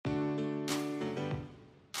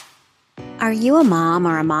Are you a mom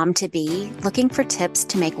or a mom-to-be looking for tips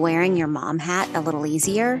to make wearing your mom hat a little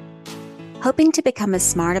easier? Hoping to become as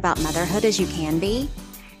smart about motherhood as you can be?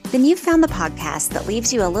 Then you've found the podcast that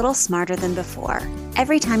leaves you a little smarter than before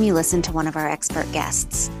every time you listen to one of our expert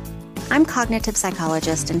guests. I'm cognitive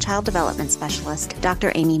psychologist and child development specialist,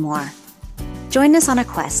 Dr. Amy Moore. Join us on a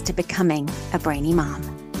quest to becoming a brainy mom.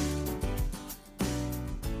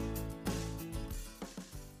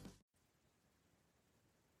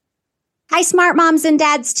 Hi, smart moms and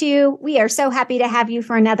dads too. We are so happy to have you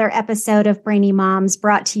for another episode of Brainy Moms,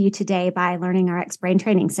 brought to you today by Learning RX Brain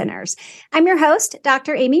Training Centers. I'm your host,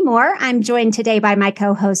 Dr. Amy Moore. I'm joined today by my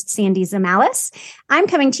co-host, Sandy Zamalis. I'm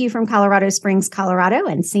coming to you from Colorado Springs, Colorado,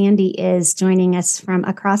 and Sandy is joining us from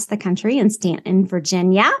across the country in Stanton,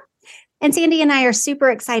 Virginia. And Sandy and I are super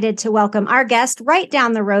excited to welcome our guest right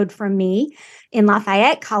down the road from me in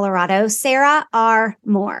Lafayette, Colorado, Sarah R.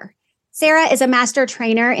 Moore. Sarah is a master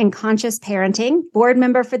trainer in conscious parenting, board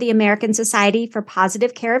member for the American Society for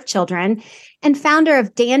Positive Care of Children, and founder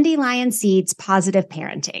of Dandelion Seeds Positive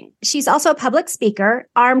Parenting. She's also a public speaker,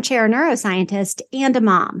 armchair neuroscientist, and a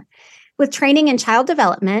mom. With training in child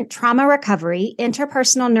development, trauma recovery,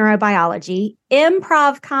 interpersonal neurobiology,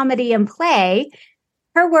 improv comedy, and play,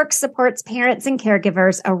 her work supports parents and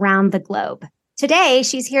caregivers around the globe. Today,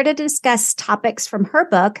 she's here to discuss topics from her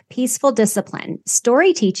book, Peaceful Discipline,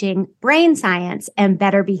 Story Teaching, Brain Science, and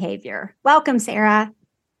Better Behavior. Welcome, Sarah.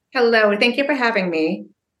 Hello. Thank you for having me.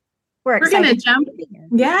 We're going to jump.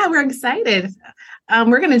 Yeah, we're excited.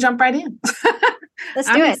 We're going to jump right in. Let's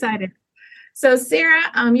do it. I'm excited. So,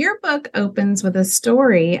 Sarah, your book opens with a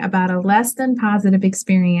story about a less than positive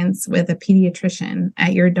experience with a pediatrician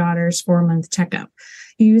at your daughter's 4-month checkup.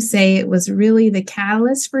 You say it was really the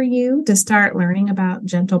catalyst for you to start learning about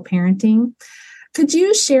gentle parenting. Could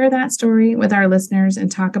you share that story with our listeners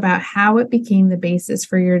and talk about how it became the basis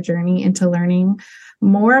for your journey into learning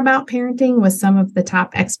more about parenting with some of the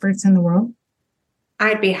top experts in the world?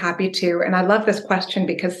 I'd be happy to. And I love this question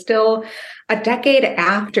because still a decade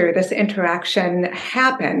after this interaction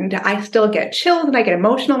happened, I still get chills and I get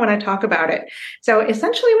emotional when I talk about it. So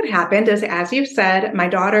essentially what happened is, as you said, my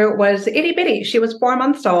daughter was itty bitty. She was 4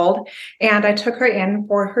 months old, and I took her in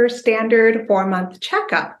for her standard 4-month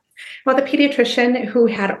checkup. Well, the pediatrician, who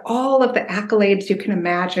had all of the accolades you can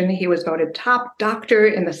imagine, he was voted top doctor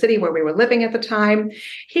in the city where we were living at the time.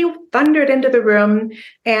 He thundered into the room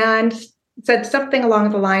and said something along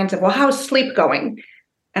the lines of, well, how's sleep going?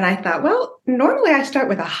 And I thought, well, normally I start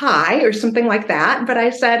with a high or something like that. But I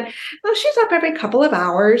said, well, she's up every couple of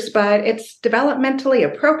hours, but it's developmentally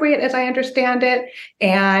appropriate as I understand it.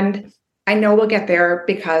 And I know we'll get there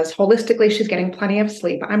because holistically, she's getting plenty of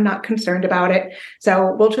sleep. I'm not concerned about it.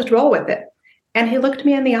 So we'll just roll with it. And he looked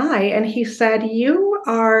me in the eye and he said, you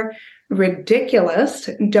are ridiculous.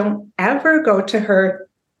 Don't ever go to her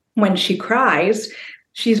when she cries.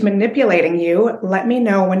 She's manipulating you. Let me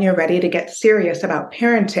know when you're ready to get serious about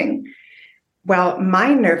parenting. Well,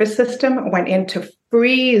 my nervous system went into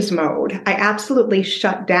freeze mode. I absolutely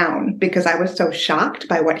shut down because I was so shocked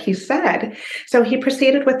by what he said. So he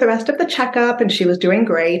proceeded with the rest of the checkup and she was doing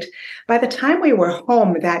great. By the time we were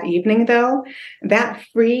home that evening, though, that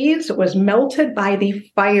freeze was melted by the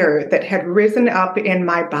fire that had risen up in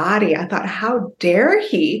my body. I thought, how dare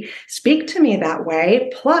he speak to me that way?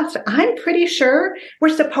 Plus, I'm pretty sure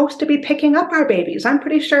we're supposed to be picking up our babies. I'm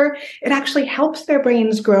pretty sure it actually helps their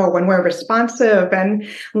brains grow when we're responsive and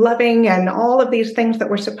loving and all of these things that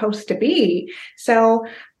we're supposed to be. So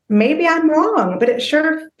maybe I'm wrong, but it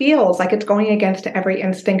sure feels like it's going against every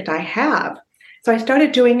instinct I have. So I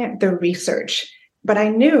started doing the research, but I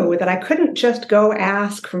knew that I couldn't just go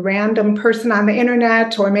ask a random person on the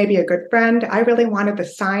internet or maybe a good friend. I really wanted the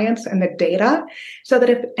science and the data so that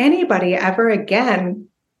if anybody ever again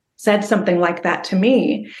said something like that to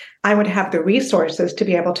me, I would have the resources to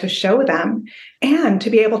be able to show them and to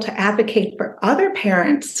be able to advocate for other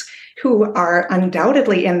parents who are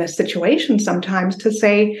undoubtedly in this situation sometimes to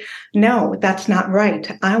say, no, that's not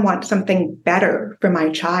right. I want something better for my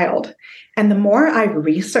child. And the more I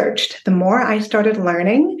researched, the more I started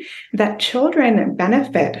learning that children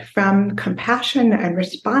benefit from compassion and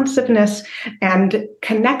responsiveness and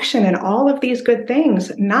connection and all of these good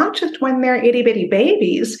things, not just when they're itty bitty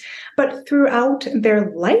babies, but throughout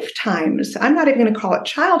their lifetimes. I'm not even going to call it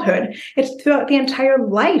childhood. It's throughout the entire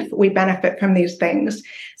life we benefit from these things.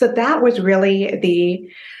 So that was really the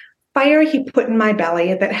fire he put in my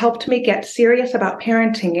belly that helped me get serious about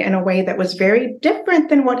parenting in a way that was very different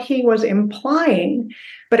than what he was implying.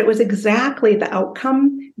 But it was exactly the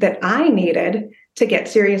outcome that I needed to get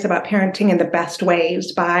serious about parenting in the best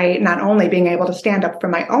ways by not only being able to stand up for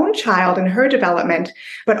my own child and her development,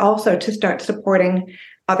 but also to start supporting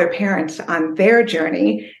other parents on their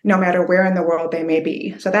journey, no matter where in the world they may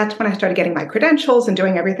be. So that's when I started getting my credentials and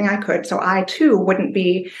doing everything I could. So I too wouldn't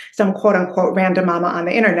be some quote unquote random mama on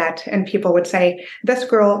the internet. And people would say, this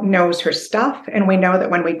girl knows her stuff. And we know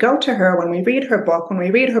that when we go to her, when we read her book, when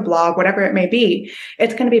we read her blog, whatever it may be,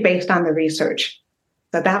 it's going to be based on the research.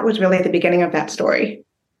 So that was really the beginning of that story.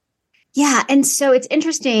 Yeah. And so it's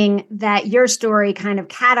interesting that your story kind of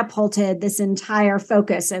catapulted this entire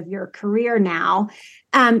focus of your career now.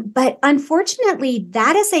 But unfortunately,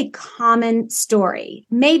 that is a common story,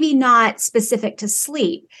 maybe not specific to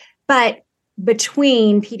sleep, but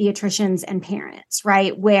between pediatricians and parents,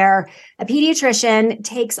 right? Where a pediatrician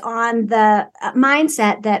takes on the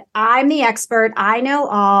mindset that I'm the expert, I know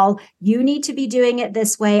all, you need to be doing it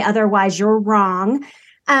this way, otherwise you're wrong.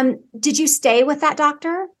 Did you stay with that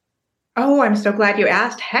doctor? Oh, I'm so glad you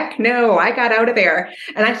asked. Heck no, I got out of there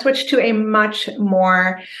and I switched to a much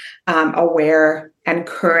more aware and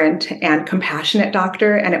current and compassionate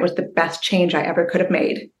doctor. And it was the best change I ever could have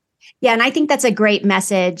made. Yeah. And I think that's a great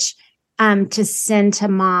message to send to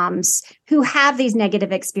moms who have these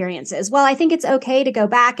negative experiences. Well, I think it's okay to go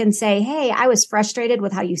back and say, hey, I was frustrated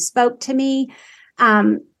with how you spoke to me.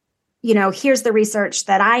 Here's the research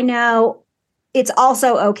that I know. It's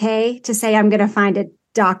also okay to say, I'm going to find a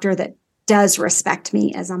doctor that does respect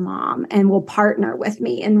me as a mom and will partner with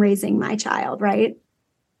me in raising my child, right?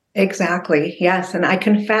 Exactly. Yes. And I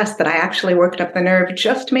confess that I actually worked up the nerve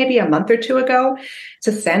just maybe a month or two ago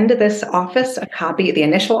to send this office the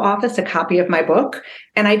initial office, a copy of my book.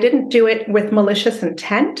 And I didn't do it with malicious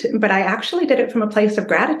intent, but I actually did it from a place of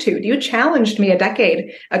gratitude. You challenged me a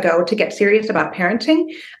decade ago to get serious about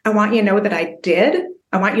parenting. I want you to know that I did.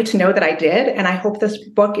 I want you to know that I did. And I hope this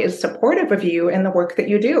book is supportive of you in the work that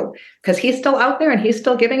you do, because he's still out there and he's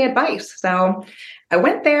still giving advice. So I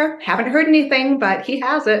went there, haven't heard anything, but he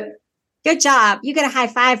has it. Good job. You get a high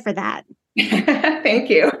five for that. Thank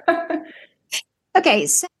you. Okay.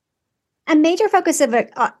 So a major focus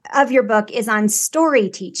of your book is on story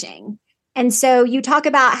teaching. And so you talk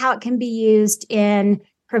about how it can be used in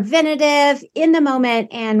preventative, in the moment,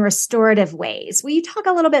 and restorative ways. Will you talk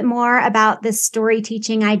a little bit more about this story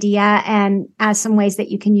teaching idea and some ways that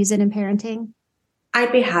you can use it in parenting?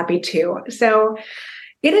 I'd be happy to. So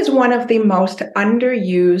it is one of the most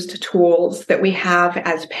underused tools that we have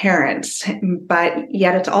as parents, but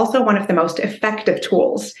yet it's also one of the most effective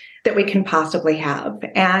tools that we can possibly have.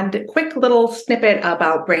 And quick little snippet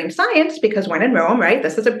about brain science, because when in Rome, right,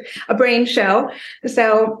 this is a brain show.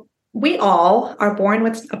 So we all are born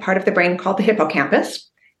with a part of the brain called the hippocampus.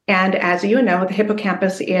 And as you know, the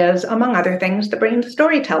hippocampus is, among other things, the brain's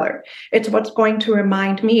storyteller. It's what's going to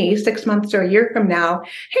remind me 6 months or a year from now,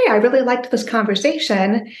 hey, I really liked this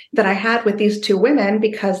conversation that I had with these two women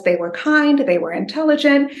because they were kind, they were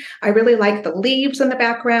intelligent. I really like the leaves in the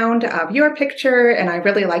background of your picture, and I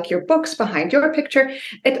really like your books behind your picture.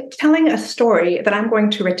 It's telling a story that I'm going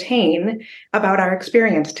to retain about our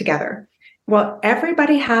experience together. Well,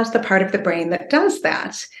 everybody has the part of the brain that does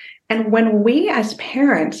that. And when we as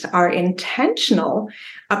parents are intentional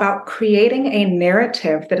about creating a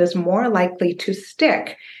narrative that is more likely to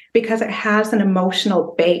stick because it has an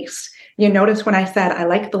emotional base. You notice when I said, I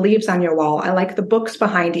like the leaves on your wall, I like the books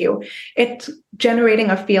behind you, it's generating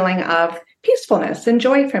a feeling of peacefulness and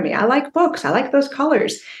joy for me. I like books. I like those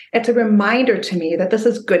colors. It's a reminder to me that this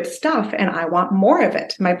is good stuff and I want more of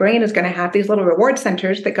it. My brain is going to have these little reward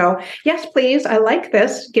centers that go, yes, please. I like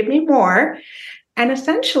this. Give me more. And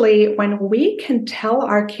essentially, when we can tell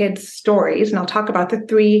our kids stories, and I'll talk about the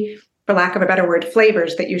three, for lack of a better word,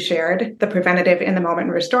 flavors that you shared, the preventative, in the moment,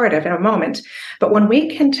 and restorative in a moment. But when we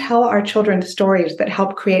can tell our children stories that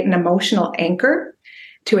help create an emotional anchor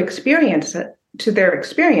to experience it, to their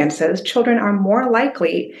experiences, children are more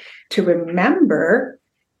likely to remember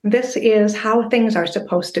this is how things are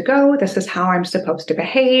supposed to go. This is how I'm supposed to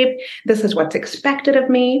behave. This is what's expected of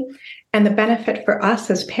me. And the benefit for us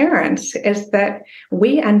as parents is that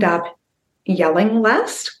we end up yelling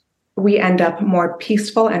less. We end up more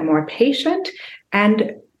peaceful and more patient.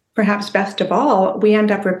 And perhaps best of all, we end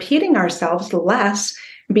up repeating ourselves less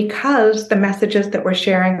because the messages that we're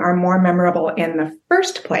sharing are more memorable in the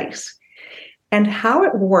first place. And how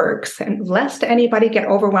it works, and lest anybody get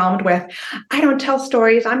overwhelmed with, I don't tell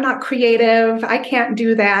stories, I'm not creative, I can't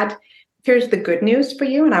do that. Here's the good news for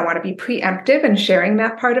you, and I want to be preemptive in sharing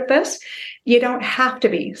that part of this. You don't have to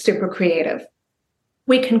be super creative.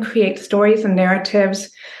 We can create stories and narratives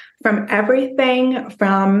from everything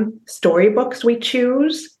from storybooks we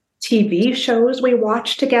choose TV shows we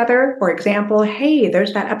watch together. For example, hey,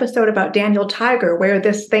 there's that episode about Daniel Tiger where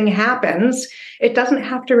this thing happens. It doesn't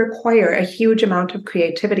have to require a huge amount of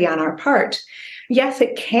creativity on our part. Yes,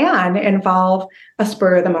 it can involve a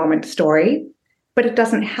spur of the moment story, but it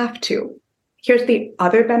doesn't have to. Here's the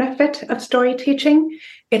other benefit of story teaching.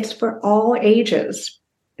 It's for all ages.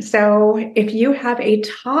 So if you have a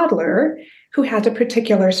toddler who has a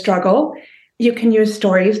particular struggle, you can use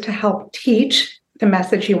stories to help teach the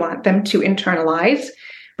message you want them to internalize,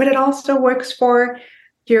 but it also works for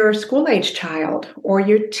your school-age child or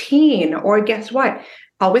your teen, or guess what?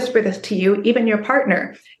 I'll whisper this to you, even your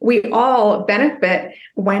partner. We all benefit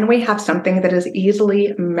when we have something that is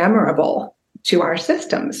easily memorable to our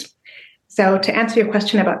systems. So to answer your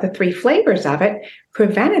question about the 3 flavors of it,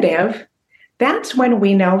 preventative, that's when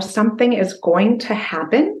we know something is going to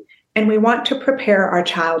happen and we want to prepare our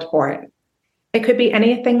child for it. It could be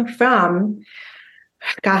anything from,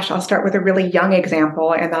 I'll start with a really young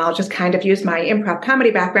example, and then I'll just kind of use my improv comedy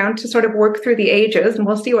background to sort of work through the ages, and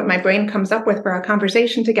we'll see what my brain comes up with for our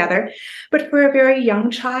conversation together. But for a very young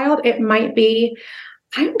child, it might be,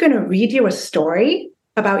 I'm going to read you a story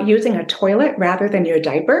about using a toilet rather than your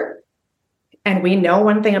diaper. And we know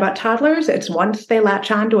one thing about toddlers, it's once they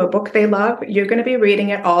latch on to a book they love, you're going to be reading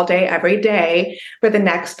it all day, every day for the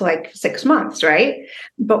next 6 months, right?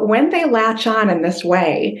 But when they latch on in this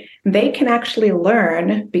way, they can actually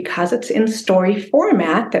learn, because it's in story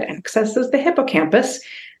format that accesses the hippocampus,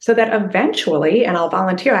 so that eventually, and I'll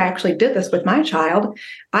volunteer, I actually did this with my child,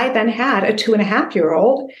 I then had a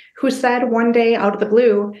 2.5-year-old who said one day out of the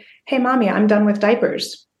blue, hey, mommy, I'm done with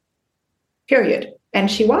diapers, period.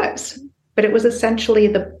 And she was. But it was essentially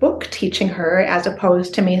the book teaching her, as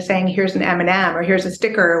opposed to me saying, here's an M&M or here's a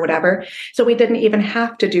sticker or whatever. So we didn't even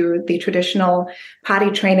have to do the traditional potty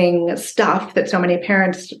training stuff that so many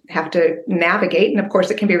parents have to navigate. And of course,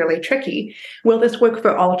 it can be really tricky. Will this work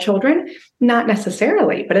for all children? Not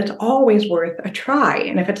necessarily, but it's always worth a try.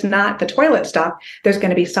 And if it's not the toilet stuff, there's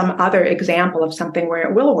going to be some other example of something where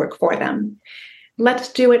it will work for them.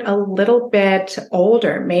 Let's do it a little bit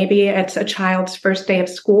older. Maybe it's a child's first day of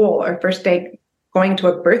school or first day going to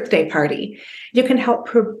a birthday party. You can help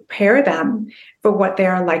prepare them for what they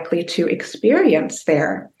are likely to experience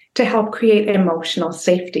there to help create emotional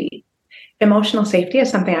safety. Emotional safety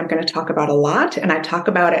is something I'm going to talk about a lot, and I talk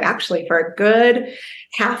about it actually for a good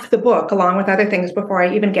half the book, along with other things, before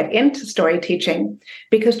I even get into story teaching,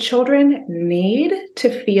 because children need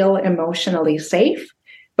to feel emotionally safe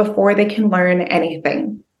before they can learn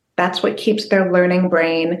anything. That's what keeps their learning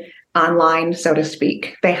brain online, so to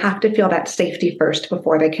speak. They have to feel that safety first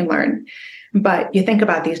before they can learn. But you think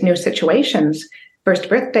about these new situations, first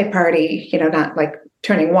birthday party, not like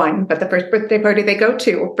turning 1, but the first birthday party they go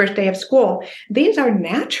to, first day of school. These are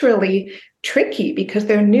naturally tricky because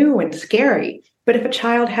they're new and scary. But if a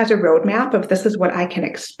child has a roadmap of this is what I can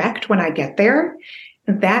expect when I get there,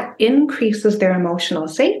 that increases their emotional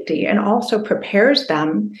safety and also prepares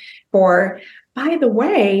them for, by the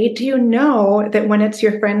way, do you know that when it's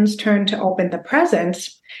your friend's turn to open the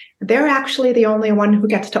presents, they're actually the only one who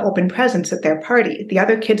gets to open presents at their party. The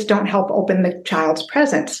other kids don't help open the child's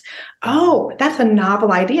presents. Oh, that's a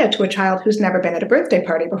novel idea to a child who's never been at a birthday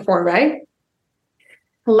party before, right?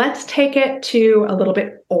 Let's take it to a little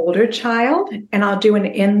bit older child, and I'll do an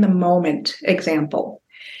in the moment example.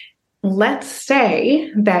 Let's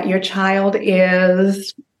say that your child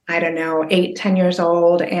is, 8, 10 years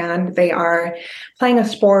old, and they are playing a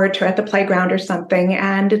sport or at the playground or something,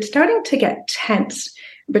 and it's starting to get tense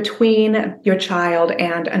between your child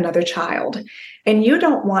and another child. And you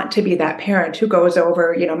don't want to be that parent who goes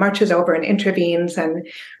over, marches over and intervenes and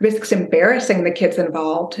risks embarrassing the kids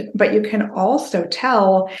involved. But you can also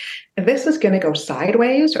tell this is going to go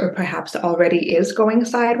sideways, or perhaps already is going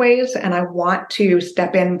sideways, and I want to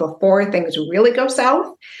step in before things really go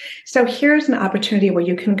south. So here's an opportunity where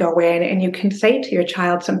you can go in and you can say to your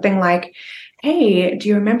child something like, hey, do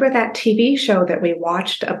you remember that TV show that we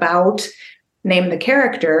watched about, name the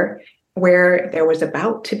character, where there was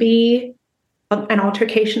about to be an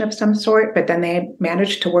altercation of some sort, but then they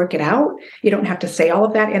managed to work it out? You don't have to say all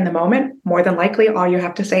of that in the moment. More than likely, all you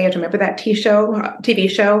have to say is, remember that TV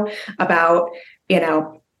show about,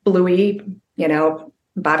 Bluey,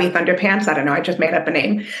 Bobby Thunderpants? I don't know. I just made up a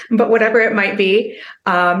name, but whatever it might be.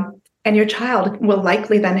 And your child will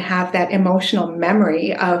likely then have that emotional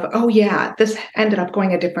memory of, oh yeah, this ended up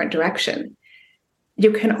going a different direction.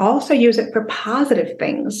 You can also use it for positive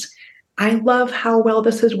things. I love how well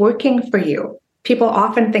this is working for you. People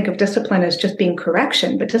often think of discipline as just being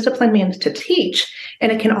correction, but discipline means to teach.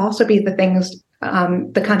 And it can also be the things,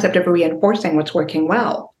 the concept of reinforcing what's working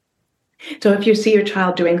well. So if you see your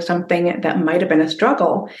child doing something that might have been a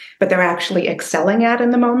struggle, but they're actually excelling at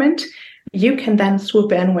in the moment, you can then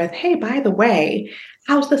swoop in with, hey, by the way,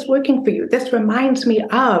 how's this working for you? This reminds me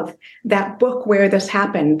of that book where this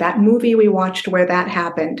happened, that movie we watched where that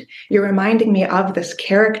happened. You're reminding me of this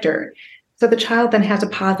character. So the child then has a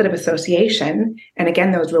positive association. And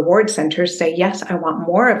again, those reward centers say, yes, I want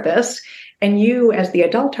more of this. And you, as the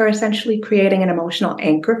adult, are essentially creating an emotional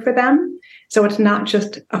anchor for them. So it's not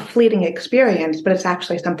just a fleeting experience, but it's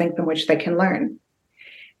actually something from which they can learn.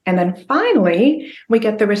 And then finally, we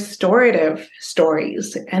get the restorative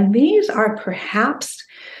stories. And these are perhaps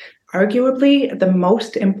arguably the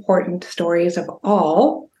most important stories of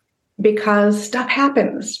all, because stuff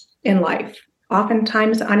happens in life.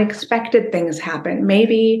 Oftentimes unexpected things happen.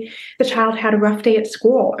 Maybe the child had a rough day at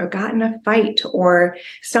school or got in a fight or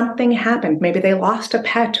something happened. Maybe they lost a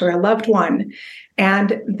pet or a loved one,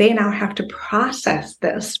 and they now have to process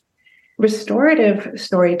this. Restorative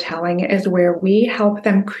storytelling is where we help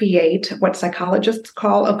them create what psychologists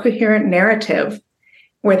call a coherent narrative,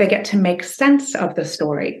 where they get to make sense of the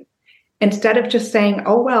story. Instead of just saying,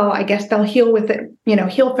 oh, well, I guess they'll heal with it,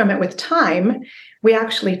 heal from it with time, we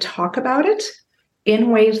actually talk about it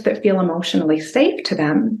in ways that feel emotionally safe to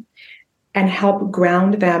them and help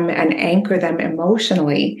ground them and anchor them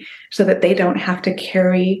emotionally so that they don't have to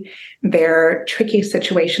carry their tricky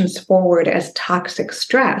situations forward as toxic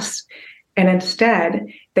stress. And instead,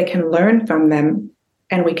 they can learn from them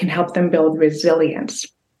and we can help them build resilience.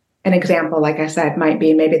 An example, like I said, might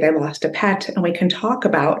be maybe they lost a pet and we can talk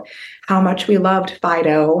about how much we loved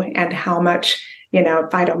Fido and how much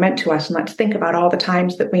Fido meant to us. And let's think about all the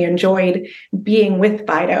times that we enjoyed being with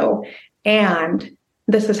Fido. And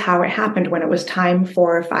this is how it happened when it was time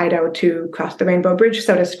for Fido to cross the rainbow bridge,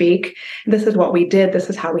 so to speak. This is what we did. This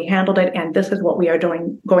is how we handled it. And this is what we are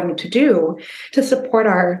going to do to support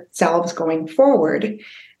ourselves going forward.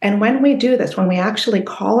 And when we do this, when we actually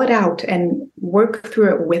call it out and work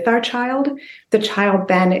through it with our child, the child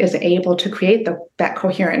then is able to create that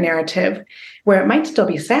coherent narrative where it might still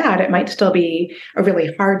be sad, it might still be a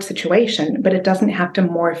really hard situation, but it doesn't have to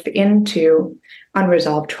morph into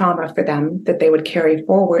unresolved trauma for them that they would carry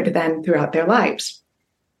forward then throughout their lives.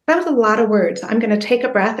 That was a lot of words. I'm going to take a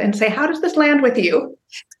breath and say, how does this land with you?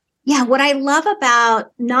 Yeah, what I love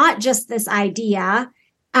about not just this idea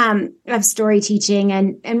of story teaching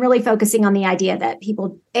and really focusing on the idea that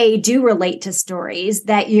people, do relate to stories,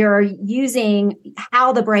 that you're using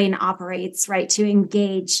how the brain operates, right, to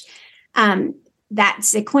engage that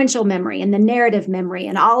sequential memory and the narrative memory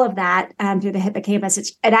and all of that through the hippocampus.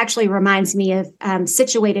 It actually reminds me of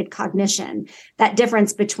situated cognition, that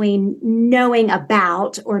difference between knowing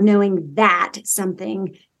about or knowing that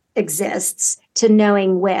something exists to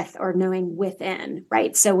knowing with or knowing within,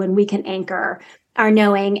 right? So when we can anchor our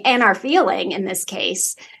knowing and our feeling in this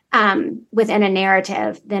case within a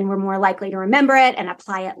narrative, then we're more likely to remember it and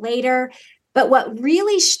apply it later. But what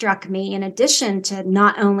really struck me, in addition to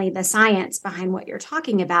not only the science behind what you're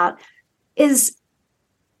talking about, is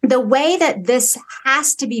the way that this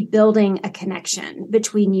has to be building a connection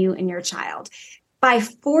between you and your child by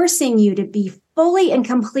forcing you to be fully and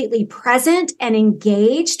completely present and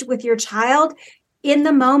engaged with your child in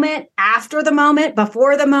the moment, after the moment,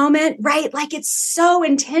 before the moment, right? Like it's so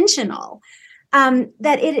intentional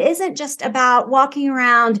that it isn't just about walking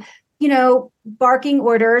around, barking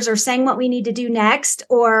orders or saying what we need to do next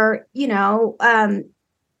or,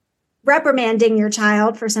 reprimanding your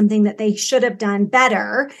child for something that they should have done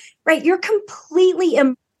better, right? You're completely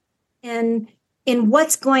in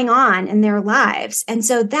what's going on in their lives. And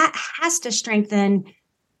so that has to strengthen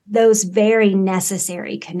those very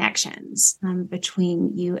necessary connections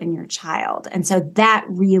between you and your child. And so that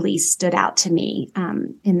really stood out to me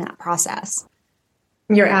in that process.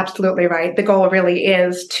 You're absolutely right. The goal really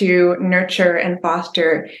is to nurture and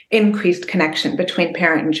foster increased connection between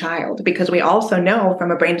parent and child, because we also know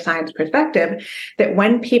from a brain science perspective that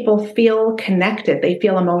when people feel connected, they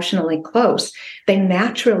feel emotionally close, they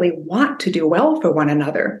naturally want to do well for one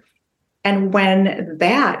another. And when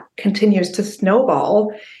that continues to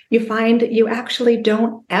snowball, you find you actually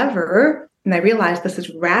don't ever, and I realize this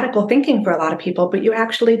is radical thinking for a lot of people, but you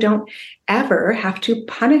actually don't ever have to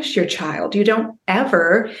punish your child. You don't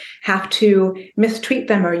ever have to mistreat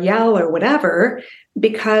them or yell or whatever,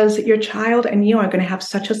 because your child and you are going to have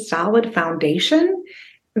such a solid foundation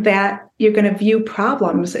that you're going to view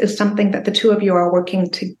problems as something that the two of you are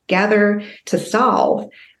working together to solve,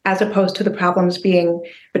 as opposed to the problems being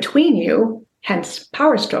between you, hence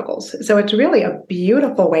power struggles. So it's really a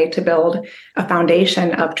beautiful way to build a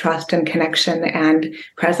foundation of trust and connection and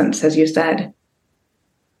presence, as you said.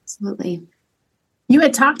 Absolutely. You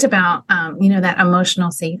had talked about, that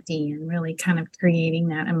emotional safety and really kind of creating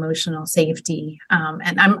that emotional safety.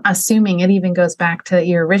 And I'm assuming it even goes back to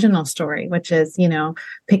your original story, which is,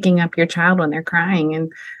 picking up your child when they're crying and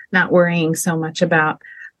not worrying so much about,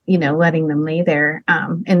 letting them lay there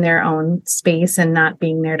in their own space and not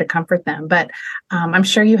being there to comfort them. But I'm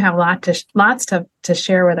sure you have lots to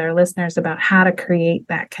share with our listeners about how to create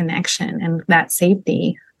that connection and that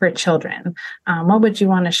safety for children. What would you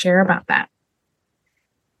want to share about that?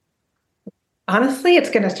 Honestly,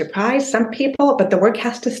 it's going to surprise some people, but the work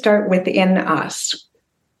has to start within us.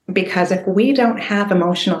 Because if we don't have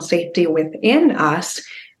emotional safety within us,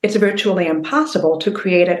 it's virtually impossible to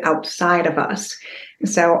create it outside of us.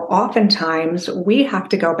 So oftentimes we have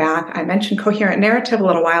to go back. I mentioned coherent narrative a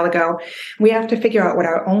little while ago. We have to figure out what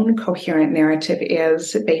our own coherent narrative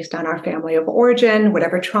is based on our family of origin,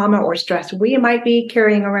 whatever trauma or stress we might be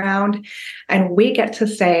carrying around. And we get to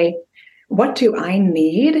say, what do I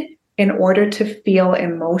need in order to feel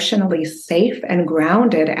emotionally safe and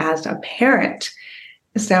grounded as a parent?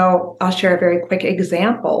 So I'll share a very quick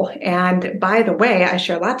example. And by the way, I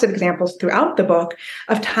share lots of examples throughout the book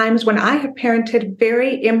of times when I have parented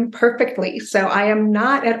very imperfectly. So I am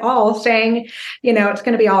not at all saying, it's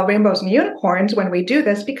going to be all rainbows and unicorns when we do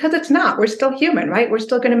this, because it's not. We're still human, right? We're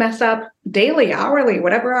still going to mess up daily, hourly,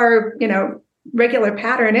 whatever our, regular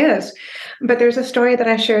pattern is. But there's a story that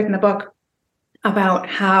I shared in the book about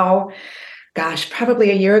how, probably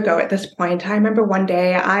a year ago at this point, I remember one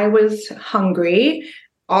day I was hungry,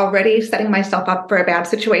 already setting myself up for a bad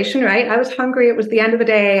situation, right? I was hungry. It was the end of the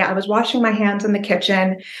day. I was washing my hands in the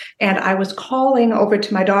kitchen and I was calling over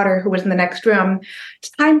to my daughter who was in the next room, "It's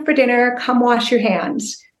time for dinner. Come wash your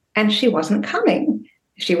hands." And she wasn't coming.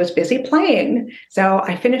 She was busy playing. So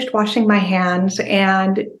I finished washing my hands,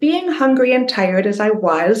 and being hungry and tired as I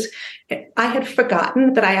was, I had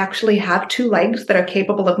forgotten that I actually have two legs that are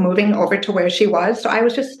capable of moving over to where she was. So I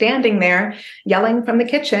was just standing there yelling from the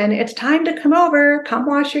kitchen, "It's time to come over, come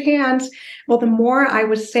wash your hands." Well, the more I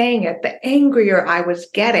was saying it, the angrier I was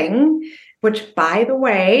getting, which, by the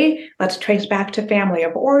way, let's trace back to family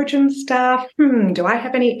of origin stuff. Do I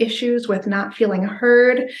have any issues with not feeling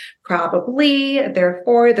heard? Probably.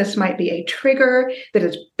 Therefore, this might be a trigger that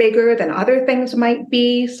is bigger than other things might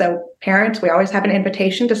be. So parents, we always have an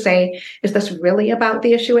invitation to say, is this really about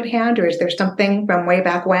the issue at hand? Or is there something from way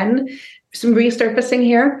back when, some resurfacing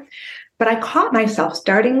here? But I caught myself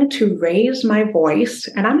starting to raise my voice,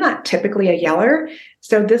 and I'm not typically a yeller.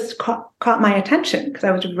 So this caught my attention because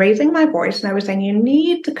I was raising my voice and I was saying, "You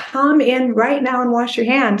need to come in right now and wash your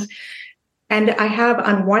hands." And I have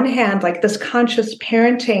on one hand, like this conscious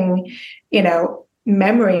parenting,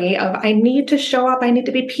 memory of, I need to show up. I need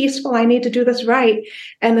to be peaceful. I need to do this right.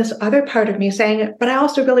 And this other part of me saying, but I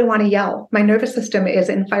also really want to yell. My nervous system is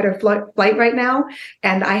in fight or flight right now.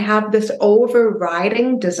 And I have this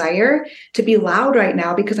overriding desire to be loud right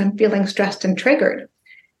now because I'm feeling stressed and triggered.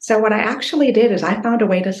 So what I actually did is I found a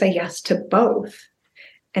way to say yes to both.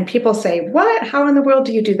 And people say, "What? How in the world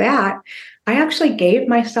do you do that?" I actually gave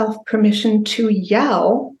myself permission to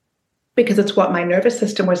yell because it's what my nervous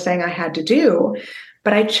system was saying I had to do.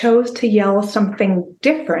 But I chose to yell something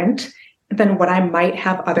different than what I might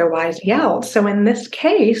have otherwise yelled. So in this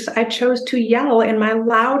case, I chose to yell in my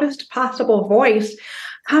loudest possible voice,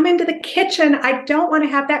 "Come into the kitchen. I don't want to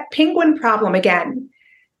have that penguin problem again."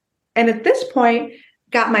 And at this point,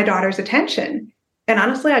 got my daughter's attention. And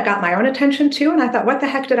honestly, I got my own attention too. And I thought, what the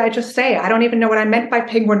heck did I just say? I don't even know what I meant by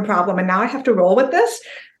penguin problem. And now I have to roll with this?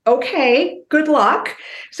 Okay, good luck.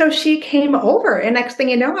 So she came over. And next thing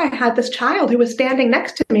you know, I had this child who was standing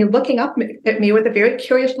next to me, looking up at me with a very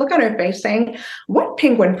curious look on her face saying, "What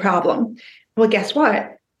penguin problem?" Well, guess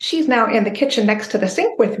what? She's now in the kitchen next to the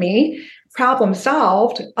sink with me. Problem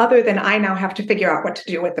solved, other than I now have to figure out what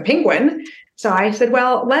to do with the penguin. So I said,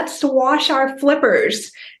 well, let's wash our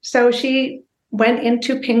flippers. So she went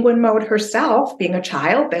into penguin mode herself, being a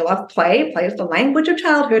child. They love play. Play is the language of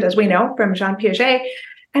childhood, as we know from Jean Piaget.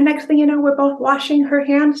 And next thing you know, we're both washing her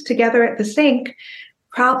hands together at the sink.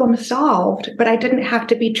 Problem solved, but I didn't have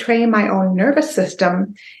to betray my own nervous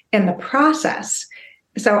system in the process.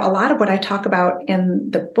 So a lot of what I talk about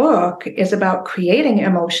in the book is about creating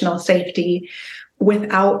emotional safety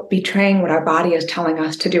without betraying what our body is telling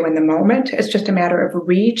us to do in the moment. It's just a matter of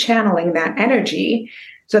rechanneling that energy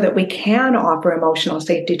so that we can offer emotional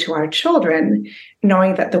safety to our children,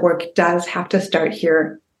 knowing that the work does have to start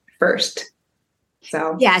here first.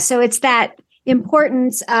 So it's that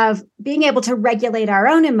importance of being able to regulate our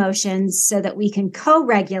own emotions so that we can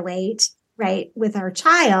co-regulate, right, with our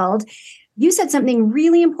child. You said something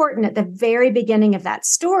really important at the very beginning of that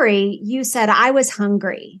story. You said, "I was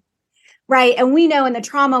hungry." Right. And we know in the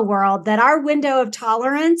trauma world that our window of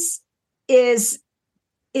tolerance is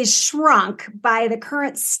shrunk by the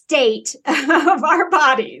current state of our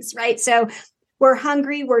bodies, right? So we're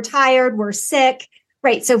hungry, we're tired, we're sick,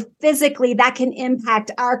 right? So physically that can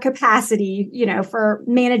impact our capacity, for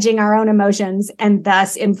managing our own emotions and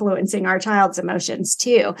thus influencing our child's emotions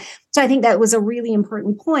too. So I think that was a really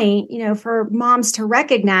important point, for moms to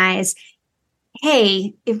recognize,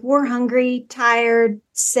 hey, if we're hungry, tired,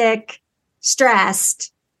 sick,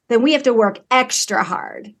 stressed, then we have to work extra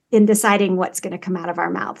hard in deciding what's going to come out of our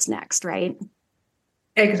mouths next, right?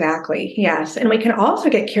 Exactly. Yes. And we can also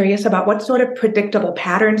get curious about what sort of predictable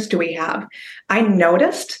patterns do we have. I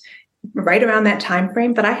noticed right around that time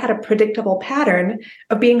frame that I had a predictable pattern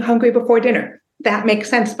of being hungry before dinner. That makes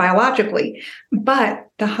sense biologically. But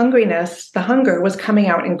the hunger was coming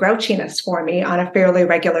out in grouchiness for me on a fairly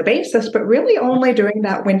regular basis, but really only during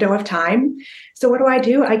that window of time. So what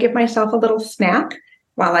do? I give myself a little snack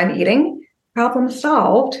while I'm eating. Problem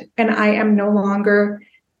solved. And I am no longer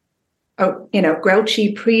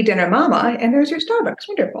grouchy pre-dinner mama, and there's your Starbucks.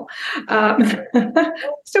 Wonderful.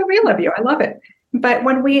 So real of you. I love it. But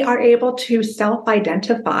when we are able to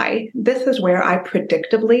self-identify, this is where I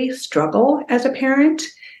predictably struggle as a parent.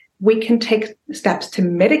 We can take steps to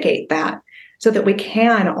mitigate that so that we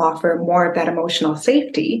can offer more of that emotional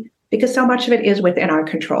safety, because so much of it is within our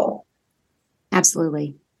control.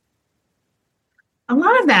 Absolutely. A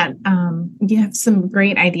lot of that, you have some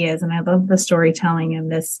great ideas, and I love the storytelling and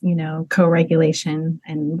this, co-regulation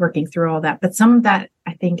and working through all that. But some of that,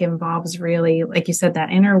 I think, involves really, like you said, that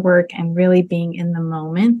inner work and really being in the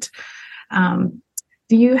moment.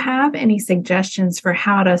 Do you have any suggestions for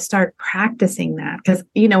how to start practicing that? Because,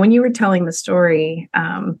 when you were telling the story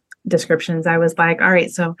descriptions, I was like, all right,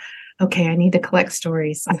 so, okay, I need to collect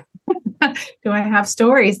stories. Do I have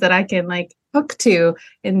stories that I can hook to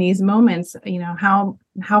in these moments?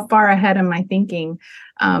 How far ahead am I thinking?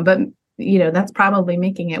 But that's probably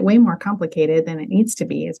making it way more complicated than it needs to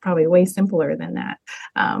be. It's probably way simpler than that.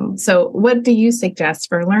 So what do you suggest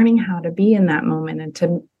for learning how to be in that moment and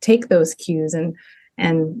to take those cues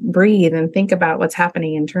and breathe and think about what's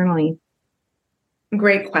happening internally?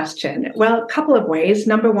 Great question. Well, a couple of ways.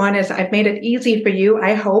 Number one is I've made it easy for you,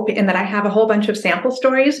 I hope, in that I have a whole bunch of sample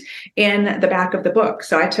stories in the back of the book.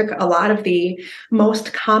 So I took a lot of the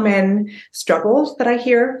most common struggles that I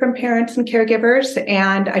hear from parents and caregivers,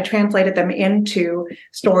 and I translated them into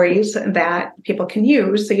stories that people can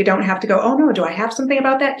use. So you don't have to go, oh no, do I have something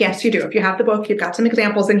about that? Yes, you do. If you have the book, you've got some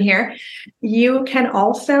examples in here. You can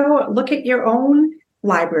also look at your own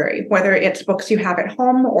library, whether it's books you have at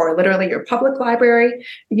home or literally your public library.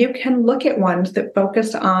 You can look at ones that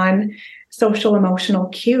focus on social emotional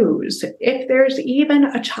cues. If there's even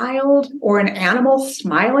a child or an animal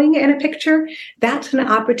smiling in a picture, that's an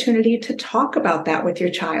opportunity to talk about that with your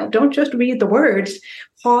child. Don't just read the words.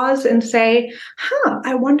 Pause and say,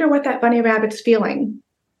 I wonder what that bunny rabbit's feeling.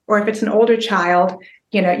 Or if it's an older child,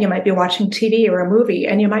 you might be watching TV or a movie,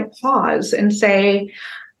 and you might pause and say,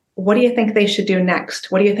 what do you think they should do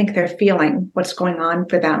next? What do you think they're feeling? What's going on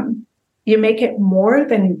for them? You make it more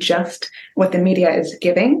than just what the media is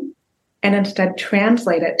giving, and instead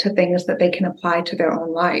translate it to things that they can apply to their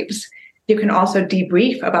own lives. You can also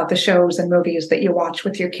debrief about the shows and movies that you watch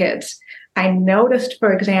with your kids. I noticed,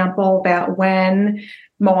 for example, that when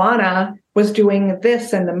Moana was doing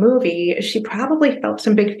this in the movie, she probably felt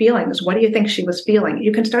some big feelings. What do you think she was feeling?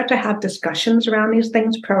 You can start to have discussions around these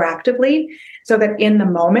things proactively so that in the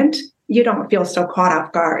moment, you don't feel so caught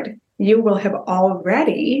off guard. You will have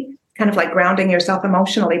already kind of like grounding yourself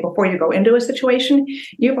emotionally before you go into a situation.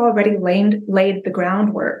 You've already laid the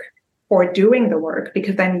groundwork for doing the work,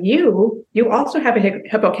 because then you also have a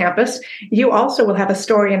hippocampus. You also will have a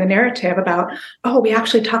story and a narrative about, oh, we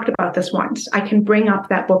actually talked about this once. I can bring up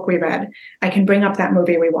that book we read. I can bring up that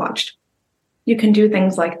movie we watched. You can do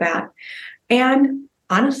things like that. And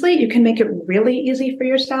honestly, you can make it really easy for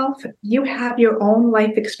yourself. You have your own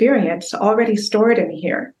life experience already stored in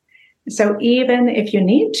here. So even if you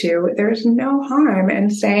need to, there's no harm in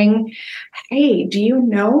saying, hey, do you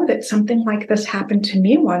know that something like this happened to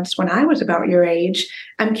me once when I was about your age?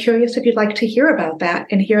 I'm curious if you'd like to hear about that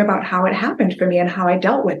and hear about how it happened for me and how I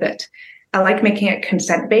dealt with it. I like making it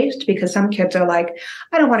consent-based, because some kids are like,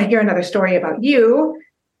 I don't want to hear another story about you.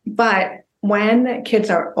 But when kids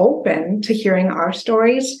are open to hearing our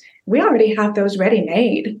stories, we already have those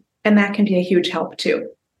ready-made, and that can be a huge help too.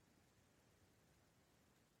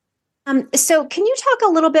 So can you talk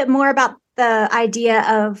a little bit more about the idea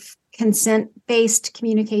of consent-based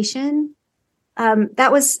communication?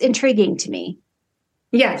 That was intriguing to me.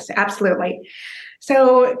 Yes, absolutely.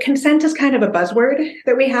 So consent is kind of a buzzword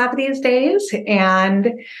that we have these days.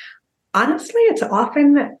 And honestly, it's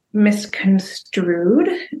often misconstrued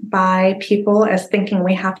by people as thinking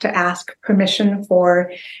we have to ask permission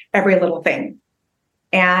for every little thing.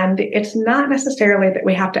 And it's not necessarily that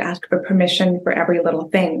we have to ask for permission for every little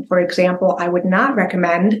thing. For example, I would not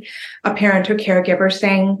recommend a parent or caregiver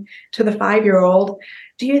saying to the 5-year-old,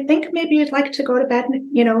 do you think maybe you'd like to go to bed,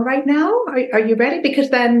 right now? Are you ready? Because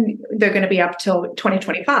then they're going to be up till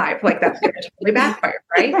 2025. Like that's going to totally backfire,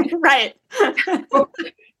 right? Right.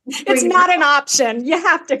 It's not an option. You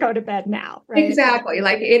have to go to bed now, right? Exactly.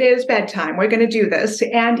 Like it is bedtime. We're going to do this.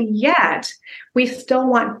 And yet we still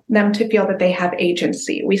want them to feel that they have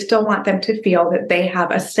agency. We still want them to feel that they have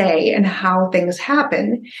a say in how things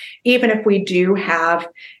happen, even if we do have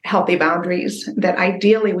healthy boundaries that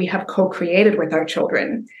ideally we have co-created with our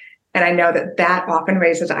children. And I know that that often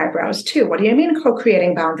raises eyebrows too. What do you mean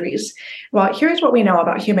co-creating boundaries? Well, here's what we know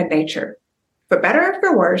about human nature. For better or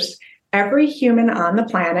for worse, every human on the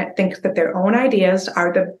planet thinks that their own ideas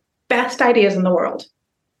are the best ideas in the world,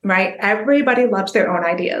 right? Everybody loves their own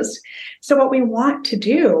ideas. So what we want to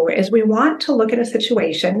do is we want to look at a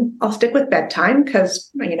situation. I'll stick with bedtime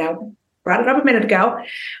because, brought it up a minute ago.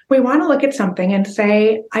 We want to look at something and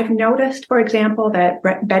say, I've noticed, for example, that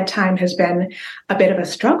bedtime has been a bit of a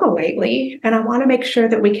struggle lately. And I want to make sure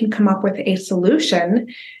that we can come up with a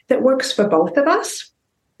solution that works for both of us.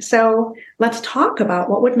 So let's talk about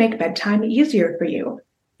what would make bedtime easier for you.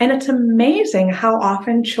 And it's amazing how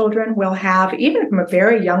often children will have, even from a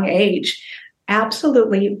very young age,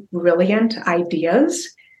 absolutely brilliant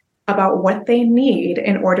ideas about what they need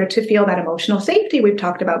in order to feel that emotional safety we've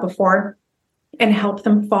talked about before and help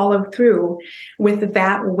them follow through with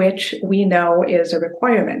that which we know is a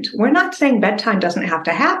requirement. We're not saying bedtime doesn't have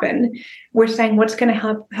to happen. We're saying what's going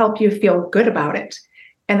to help you feel good about it.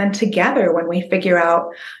 And then together, when we figure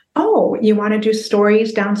out, oh, you want to do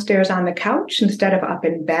stories downstairs on the couch instead of up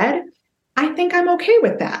in bed, I think I'm okay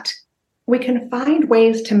with that. We can find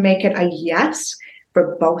ways to make it a yes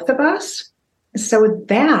for both of us so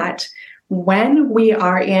that when we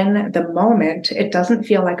are in the moment, it doesn't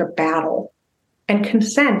feel like a battle. And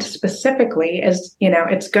consent specifically is,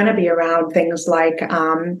 it's going to be around things like,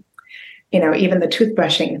 even the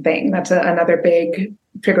toothbrushing thing. That's another big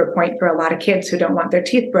trigger point for a lot of kids who don't want their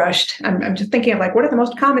teeth brushed. I'm just thinking of what are the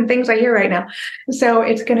most common things I hear right now? So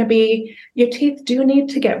it's going to be, your teeth do need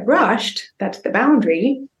to get brushed. That's the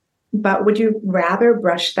boundary. But would you rather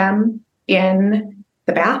brush them in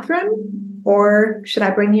the bathroom? Or should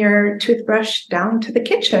I bring your toothbrush down to the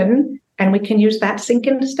kitchen and we can use that sink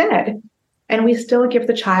instead? And we still give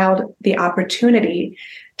the child the opportunity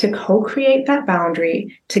to co-create that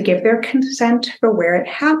boundary, to give their consent for where it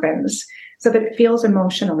happens so that it feels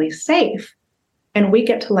emotionally safe. And we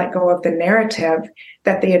get to let go of the narrative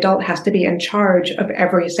that the adult has to be in charge of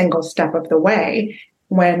every single step of the way,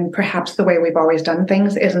 when perhaps the way we've always done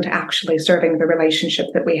things isn't actually serving the relationship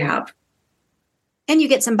that we have. And you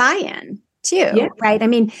get some buy-in too, right? I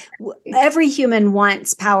mean, every human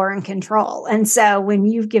wants power and control. And so when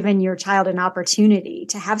you've given your child an opportunity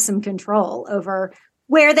to have some control over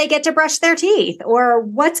where they get to brush their teeth or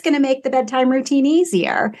what's going to make the bedtime routine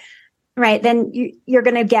easier, right, then you're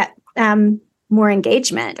going to get more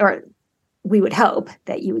engagement, or we would hope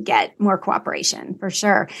that you would get more cooperation for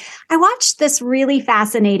sure. I watched this really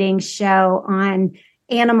fascinating show on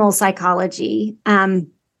animal psychology. And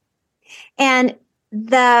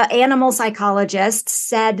the animal psychologist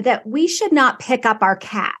said that we should not pick up our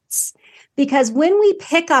cats because when we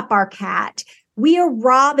pick up our cat, we are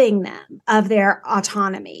robbing them of their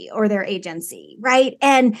autonomy or their agency, right?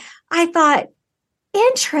 And I thought,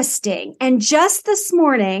 interesting. And just this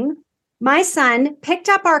morning, my son picked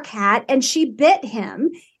up our cat and she bit him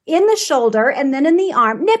in the shoulder and then in the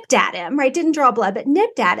arm, nipped at him, right? Didn't draw blood, but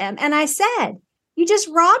nipped at him. And I said, you just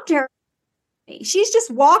robbed her. She's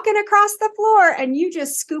just walking across the floor and you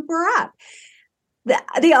just scoop her up.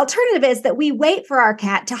 The alternative is that we wait for our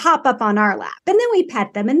cat to hop up on our lap and then we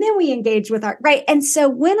pet them and then we engage with our, right? And so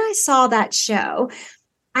when I saw that show,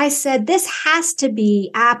 I said, this has to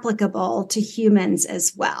be applicable to humans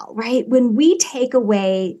as well, right? When we take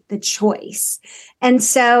away the choice. And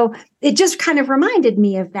so it just kind of reminded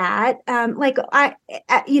me of that.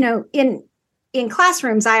 In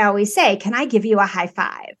classrooms, I always say, can I give you a high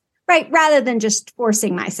five, right? Rather than just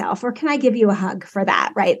forcing myself, or can I give you a hug for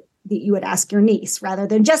that, right? That you would ask your niece rather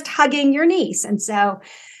than just hugging your niece. And so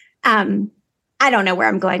I don't know where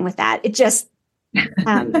I'm going with that. It just,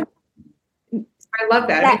 I love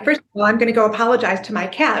that. First of all, I'm going to go apologize to my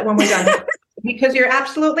cat when we're done. Because you're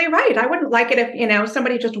absolutely right. I wouldn't like it if,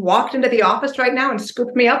 somebody just walked into the office right now and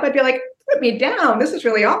scooped me up. I'd be like, put me down. This is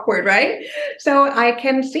really awkward, right? So I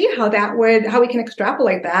can see how we can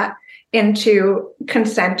extrapolate that into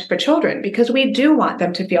consent for children, because we do want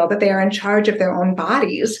them to feel that they are in charge of their own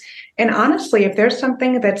bodies. And honestly, if there's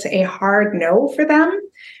something that's a hard no for them,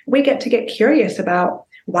 we get to get curious about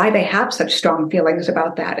why they have such strong feelings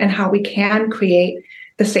about that and how we can create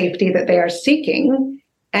the safety that they are seeking.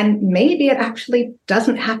 And maybe it actually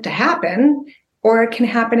doesn't have to happen, or it can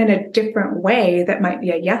happen in a different way that might be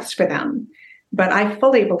a yes for them. But I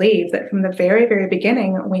fully believe that from the very, very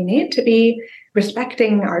beginning, we need to be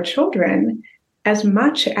respecting our children as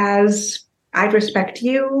much as I'd respect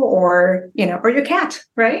you or your cat,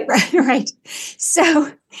 right? Right.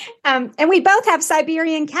 So, and we both have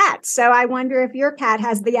Siberian cats. So I wonder if your cat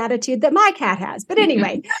has the attitude that my cat has. But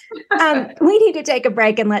anyway, we need to take a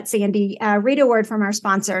break and let Sandy read a word from our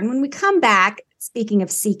sponsor. And when we come back, speaking of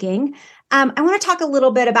seeking, I want to talk a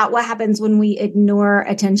little bit about what happens when we ignore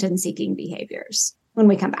attention-seeking behaviors when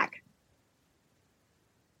we come back.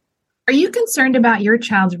 Are you concerned about your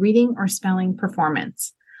child's reading or spelling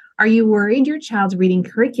performance? Are you worried your child's reading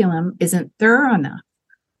curriculum isn't thorough enough?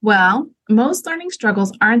 Well, most learning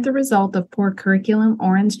struggles aren't the result of poor curriculum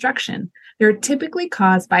or instruction. They're typically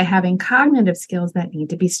caused by having cognitive skills that need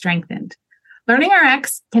to be strengthened.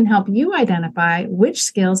 LearningRx can help you identify which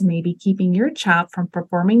skills may be keeping your child from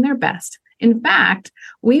performing their best. In fact,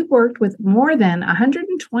 we worked with more than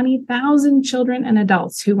 120,000 children and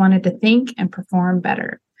adults who wanted to think and perform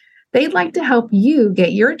better. They'd like to help you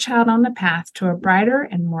get your child on the path to a brighter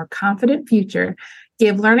and more confident future.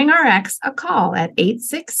 Give LearningRx a call at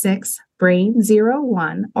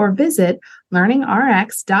 866-BRAIN01 or visit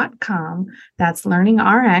learningrx.com. That's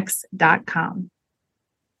learningrx.com.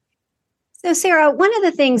 So, Sarah, one of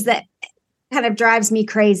the things that kind of drives me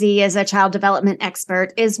crazy as a child development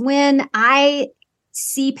expert is when I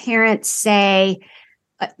see parents say,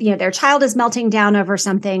 their child is melting down over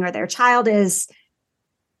something, or their child is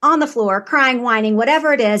on the floor, crying, whining,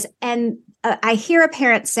 whatever it is. And I hear a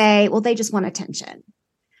parent say, well, they just want attention.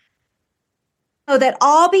 So that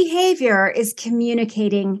all behavior is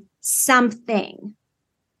communicating something.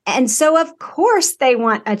 And so, of course, they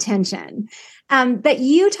want attention. But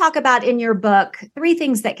you talk about in your book 3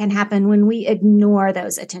 things that can happen when we ignore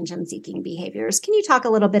those attention-seeking behaviors. Can you talk a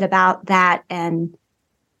little bit about that and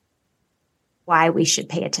why we should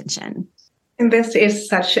pay attention? And this is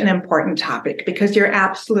such an important topic because you're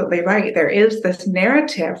absolutely right. There is this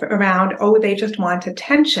narrative around, they just want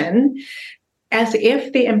attention, as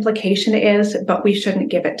if the implication is, but we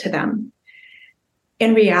shouldn't give it to them.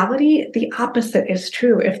 In reality, the opposite is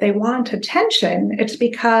true. If they want attention, it's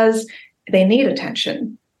because they need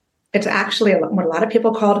attention. It's actually what a lot of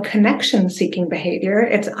people call connection-seeking behavior.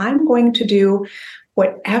 It's I'm going to do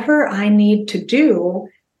whatever I need to do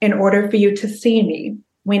in order for you to see me.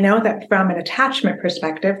 We know that from an attachment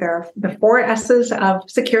perspective, there are the 4 S's of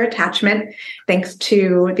secure attachment, thanks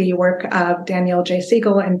to the work of Daniel J.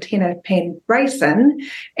 Siegel and Tina Payne Bryson.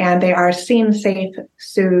 And they are seen, safe,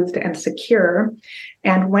 soothed, and secure.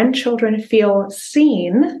 And when children feel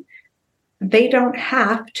seen, they don't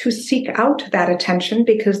have to seek out that attention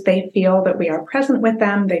because they feel that we are present with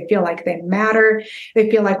them. They feel like they matter. They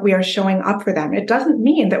feel like we are showing up for them. It doesn't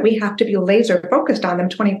mean that we have to be laser focused on them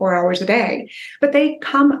 24 hours a day, but they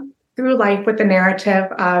come through life with the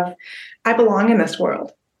narrative of, I belong in this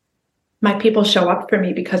world. My people show up for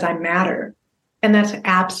me because I matter. And that's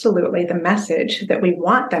absolutely the message that we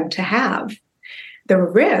want them to have. The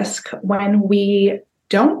risk when we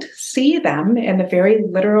don't see them in the very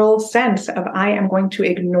literal sense of I am going to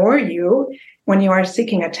ignore you when you are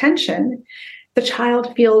seeking attention, the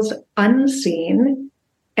child feels unseen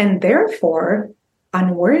and therefore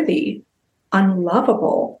unworthy,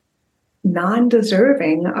 unlovable,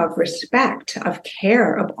 non-deserving of respect, of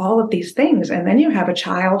care, of all of these things. And then you have a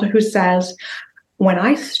child who says, when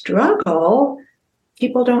I struggle,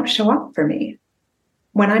 people don't show up for me.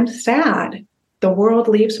 When I'm sad, the world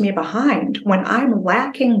leaves me behind. When I'm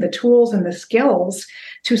lacking the tools and the skills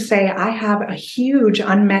to say, I have a huge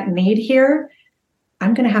unmet need here,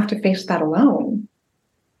 I'm going to have to face that alone.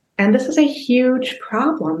 And this is a huge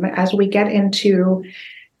problem as we get into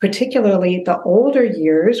particularly the older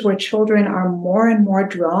years where children are more and more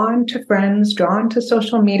drawn to friends, drawn to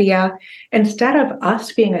social media, instead of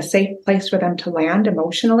us being a safe place for them to land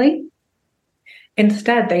emotionally.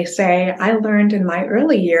 Instead, they say, I learned in my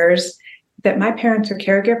early years that my parents are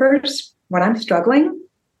caregivers. When I'm struggling,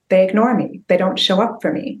 they ignore me. They don't show up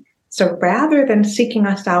for me. So rather than seeking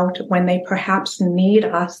us out when they perhaps need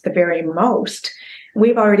us the very most,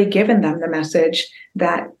 we've already given them the message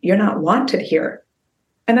that you're not wanted here.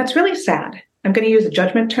 And that's really sad. I'm going to use a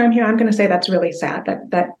judgment term here. I'm going to say that's really sad.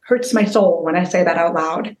 That hurts my soul when I say that out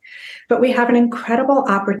loud. But we have an incredible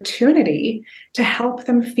opportunity to help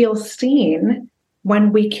them feel seen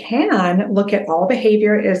when we can look at all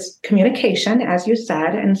behavior as communication, as you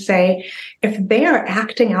said, and say, if they are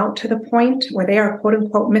acting out to the point where they are quote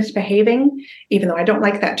unquote misbehaving, even though I don't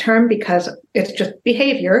like that term because it's just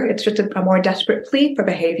behavior, it's just a more desperate plea for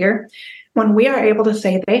behavior. When we are able to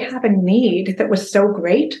say they have a need that was so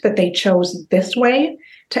great that they chose this way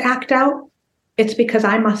to act out, it's because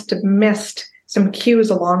I must have missed some cues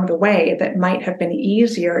along the way that might have been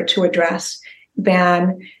easier to address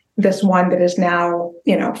than this one that is now,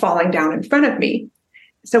 falling down in front of me.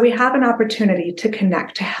 So we have an opportunity to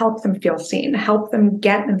connect, to help them feel seen, help them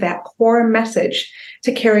get that core message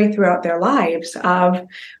to carry throughout their lives of,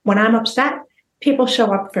 when I'm upset, people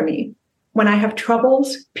show up for me. When I have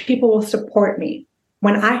troubles, people will support me.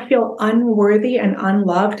 When I feel unworthy and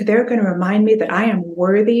unloved, they're going to remind me that I am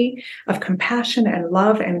worthy of compassion and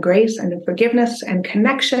love and grace and forgiveness and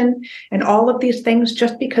connection and all of these things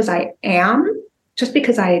just because I am, just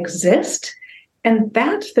because I exist. And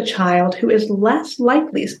that's the child who is less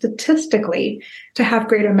likely statistically to have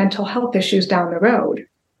greater mental health issues down the road.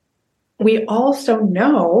 We also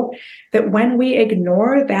know that when we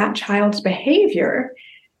ignore that child's behavior,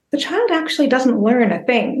 the child actually doesn't learn a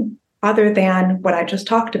thing other than what I just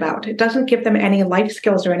talked about. It doesn't give them any life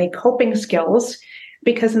skills or any coping skills,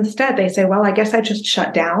 because instead they say, well, I guess I just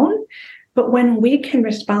shut down. But when we can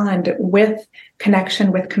respond with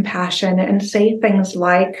connection, with compassion, and say things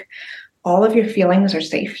like, all of your feelings are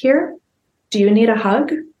safe here. Do you need a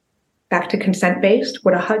hug? Back to consent-based,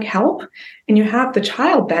 would a hug help? And you have the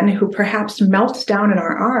child then who perhaps melts down in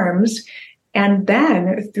our arms. And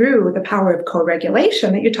then through the power of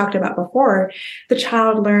co-regulation that you talked about before, the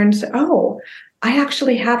child learns, oh, I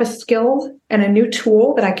actually have a skill and a new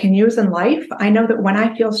tool that I can use in life. I know that when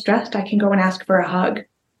I feel stressed, I can go and ask for a hug.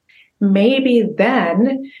 Maybe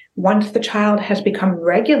then, once the child has become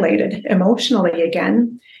regulated emotionally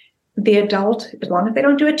again, the adult, as long as they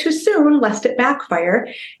don't do it too soon, lest it backfire,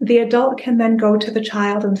 the adult can then go to the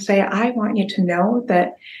child and say, I want you to know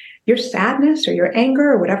that your sadness or your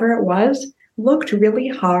anger or whatever it was looked really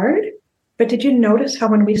hard. But did you notice how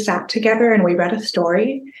when we sat together and we read a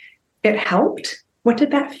story, it helped? What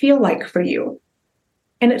did that feel like for you?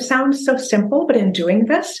 And it sounds so simple, but in doing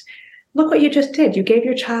this, look what you just did. You gave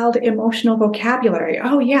your child emotional vocabulary.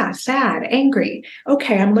 Oh yeah, sad, angry.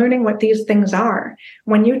 Okay, I'm learning what these things are.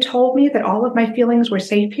 When you told me that all of my feelings were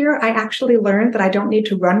safe here, I actually learned that I don't need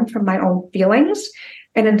to run from my own feelings.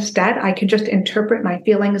 And instead, I can just interpret my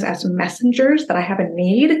feelings as messengers that I have a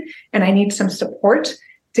need and I need some support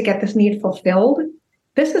to get this need fulfilled.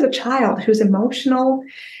 This is a child whose emotional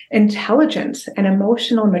intelligence and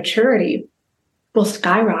emotional maturity will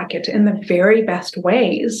skyrocket in the very best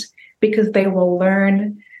ways, because they will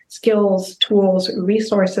learn skills, tools,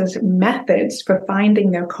 resources, methods for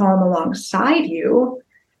finding their calm alongside you,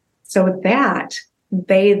 so that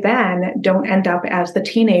they then don't end up as the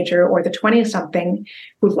teenager or the 20-something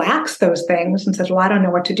who lacks those things and says, well, I don't know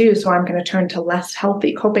what to do, so I'm going to turn to less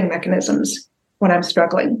healthy coping mechanisms when I'm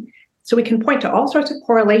struggling. So we can point to all sorts of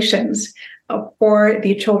correlations for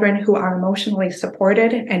the children who are emotionally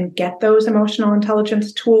supported and get those emotional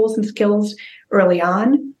intelligence tools and skills early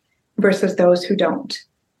on, versus those who don't.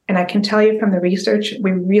 And I can tell you from the research,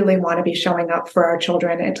 we really want to be showing up for our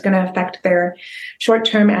children. It's going to affect their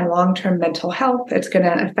short-term and long-term mental health. It's going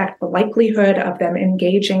to affect the likelihood of them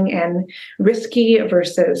engaging in risky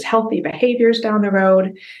versus healthy behaviors down the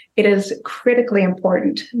road. It is critically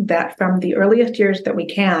important that from the earliest years that we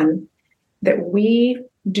can, that we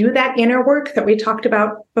do that inner work that we talked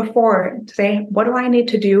about before, to say, what do I need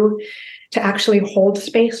to do to actually hold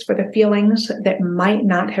space for the feelings that might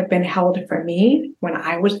not have been held for me when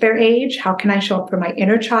I was their age? How can I show up for my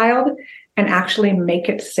inner child and actually make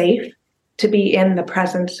it safe to be in the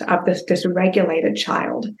presence of this dysregulated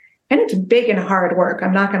child? And it's big and hard work,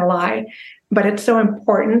 I'm not going to lie, but it's so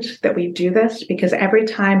important that we do this, because every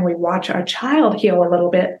time we watch our child heal a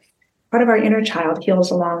little bit, part of our inner child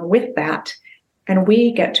heals along with that. And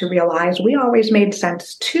we get to realize we always made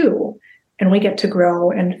sense too. And we get to grow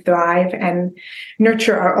and thrive and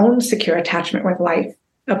nurture our own secure attachment with life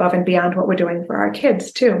above and beyond what we're doing for our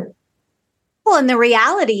kids too. Well, and the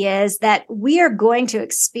reality is that we are going to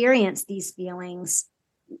experience these feelings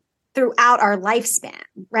throughout our lifespan,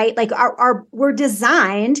 right? Like we're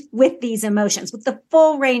designed with these emotions, with the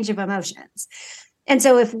full range of emotions. And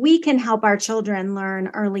so if we can help our children learn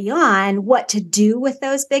early on what to do with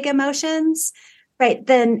those big emotions, right,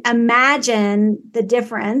 then imagine the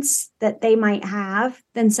difference that they might have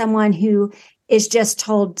than someone who is just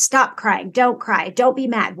told, stop crying, don't be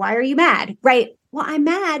mad. Why are you mad? Right. Well, I'm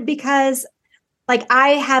mad because like I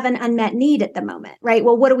have an unmet need at the moment, right?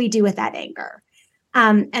 Well, what do we do with that anger?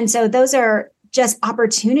 And so those are just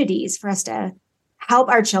opportunities for us to help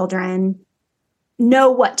our children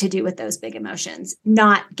know what to do with those big emotions,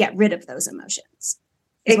 not get rid of those emotions.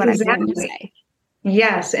 Is what I want to say.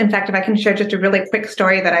 Yes. In fact, if I can share just a really quick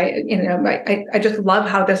story that I just love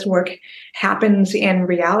how this work happens in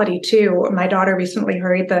reality too. My daughter recently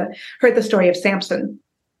heard the story of Samson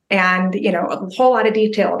and, a whole lot of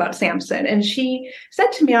detail about Samson. And she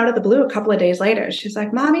said to me out of the blue a couple of days later, she's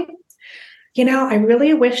like, Mommy, I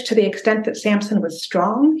really wish to the extent that Samson was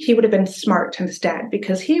strong, he would have been smart instead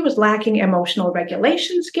because he was lacking emotional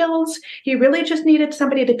regulation skills. He really just needed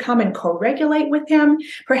somebody to come and co-regulate with him.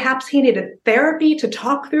 Perhaps he needed therapy to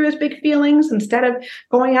talk through his big feelings instead of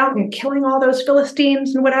going out and killing all those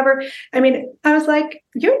Philistines and whatever. I mean, I was like,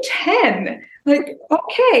 you're 10. Like,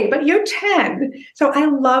 okay, but you're 10. So I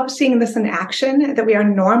love seeing this in action, that we are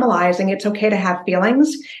normalizing it's okay to have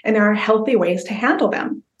feelings and there are healthy ways to handle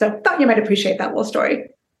them. So I thought you might appreciate that little story.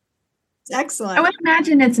 Excellent. I would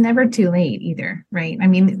imagine it's never too late either, right? I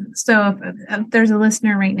mean, so if there's a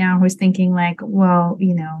listener right now who's thinking like, well,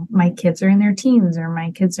 my kids are in their teens or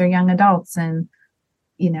my kids are young adults. And,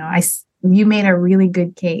 you made a really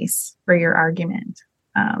good case for your argument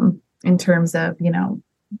in terms of,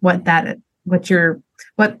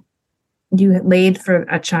 what you laid for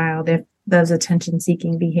a child if those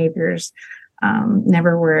attention-seeking behaviors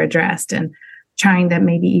never were addressed, and trying to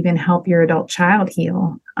maybe even help your adult child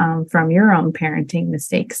heal from your own parenting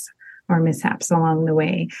mistakes or mishaps along the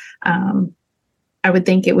way. I would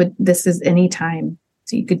think this is any time.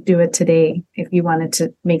 So you could do it today if you wanted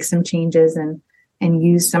to make some changes and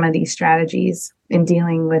use some of these strategies in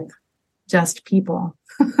dealing with just people,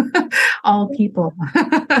 all people.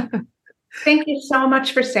 Thank you so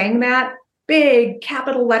much for saying that. Big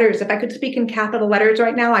capital letters. If I could speak in capital letters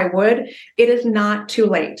right now, I would. It is not too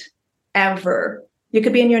late, ever. You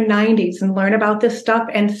could be in your 90s and learn about this stuff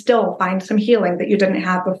and still find some healing that you didn't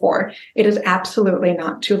have before. It is absolutely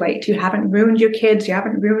not too late. You haven't ruined your kids. You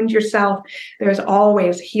haven't ruined yourself. There's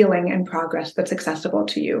always healing and progress that's accessible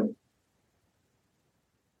to you.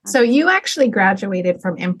 So you actually graduated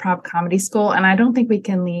from improv comedy school, and I don't think we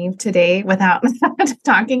can leave today without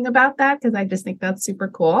talking about that because I just think that's super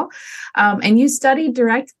cool. And you studied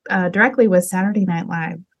directly with Saturday Night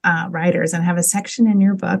Live writers and have a section in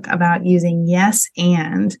your book about using yes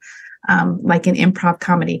and like in improv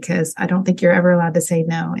comedy, because I don't think you're ever allowed to say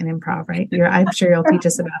no in improv, right? I'm sure you'll teach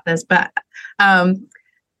us about this, but how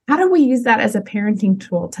do we use that as a parenting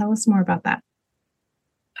tool? Tell us more about that.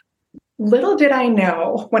 Little did I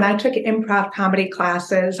know when I took improv comedy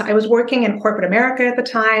classes, I was working in corporate America at the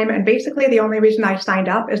time. And basically the only reason I signed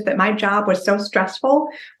up is that my job was so stressful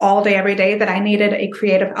all day, every day that I needed a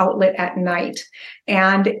creative outlet at night.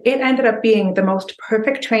 And it ended up being the most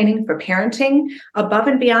perfect training for parenting, above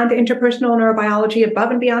and beyond interpersonal neurobiology,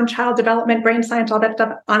 above and beyond child development, brain science, all that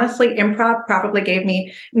stuff. Honestly, improv probably gave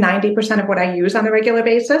me 90% of what I use on a regular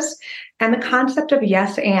basis. And the concept of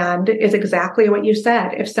yes and is exactly what you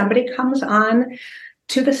said. If somebody comes on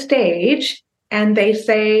to the stage and they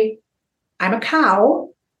say, I'm a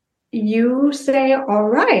cow, you say, all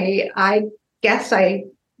right, I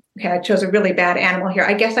chose a really bad animal here.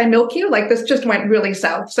 I guess I milk you. Like this just went really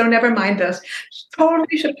south. So never mind this.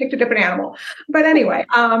 Totally should have picked a different animal. But anyway,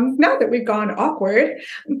 not that we've gone awkward,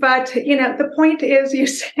 but the point is you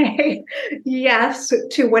say yes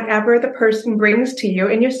to whatever the person brings to you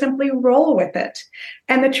and you simply roll with it.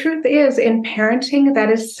 And the truth is in parenting,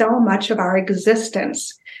 that is so much of our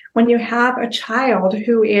existence. When you have a child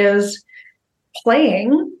who is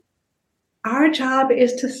playing, our job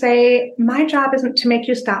is to say, my job isn't to make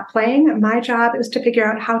you stop playing. My job is to figure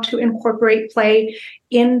out how to incorporate play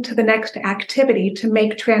into the next activity to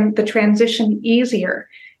make the transition easier.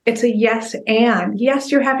 It's a yes and.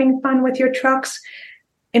 Yes, you're having fun with your trucks.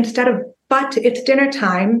 Instead of, but it's dinner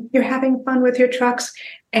time, you're having fun with your trucks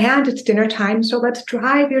and it's dinner time, so let's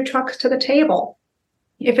drive your trucks to the table.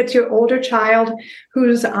 If it's your older child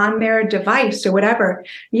who's on their device or whatever,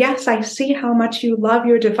 yes, I see how much you love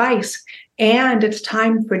your device and it's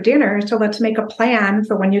time for dinner. So let's make a plan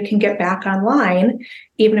for when you can get back online,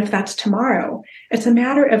 even if that's tomorrow. It's a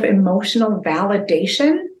matter of emotional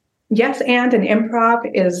validation. Yes, and an improv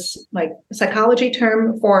is like a psychology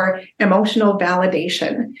term for emotional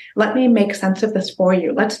validation. Let me make sense of this for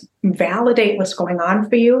you. Let's validate what's going on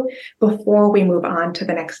for you before we move on to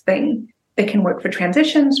the next thing. It can work for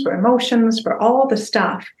transitions, for emotions, for all the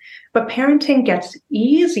stuff. But parenting gets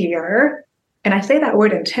easier. And I say that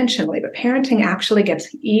word intentionally, but parenting actually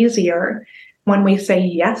gets easier when we say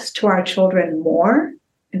yes to our children more.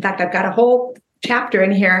 In fact, I've got a whole chapter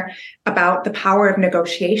in here about the power of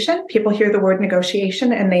negotiation. People hear the word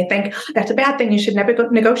negotiation and they think that's a bad thing. You should never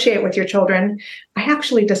negotiate with your children. I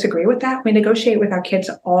actually disagree with that. We negotiate with our kids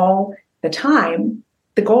all the time.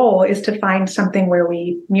 The goal is to find something where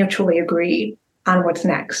we mutually agree on what's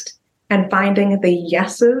next, and finding the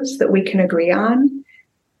yeses that we can agree on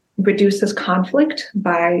reduces conflict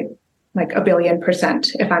by like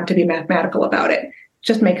 1,000,000,000%, if I'm to be mathematical about it.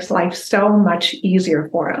 Just makes life so much easier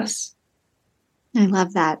for us. I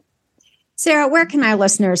love that. Sarah, where can our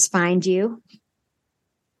listeners find you?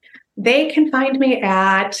 They can find me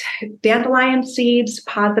at Dandelion Seeds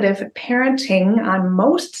Positive Parenting on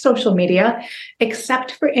most social media,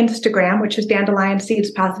 except for Instagram, which is Dandelion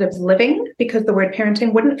Seeds Positive Living, because the word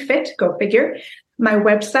parenting wouldn't fit. Go figure. My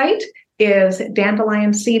website is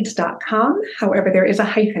dandelionseeds.com. However, there is a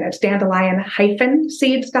hyphen. It's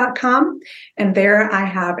dandelion-seeds.com. And there I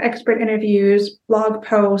have expert interviews, blog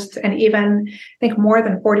posts, and even I think more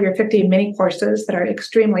than 40 or 50 mini courses that are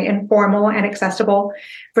extremely informal and accessible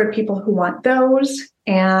for people who want those.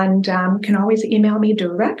 And can always email me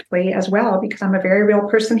directly as well, because I'm a very real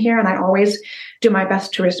person here and I always do my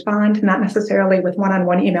best to respond, not necessarily with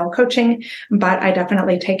one-on-one email coaching, but I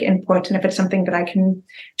definitely take input. And if it's something that I can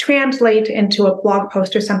translate into a blog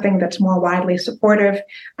post or something that's more widely supportive,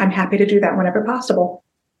 I'm happy to do that whenever possible.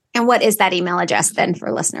 And what is that email address then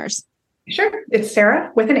for listeners? Sure. It's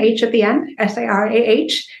Sarah with an H at the end,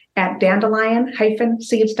 SARAH at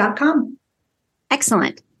dandelion-seeds.com.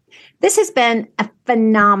 Excellent. This has been a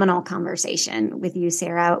phenomenal conversation with you,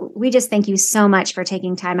 Sarah. We just thank you so much for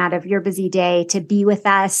taking time out of your busy day to be with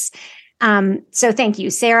us. So thank you,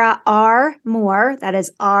 Sarah R. Moore. That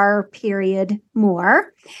is R.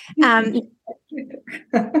 Moore.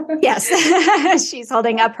 Yes, she's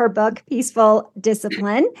holding up her book, Peaceful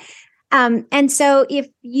Discipline. And so if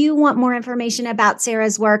you want more information about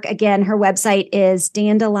Sarah's work, again, her website is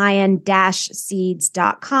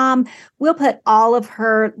dandelion-seeds.com. We'll put all of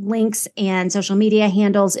her links and social media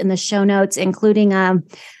handles in the show notes, including a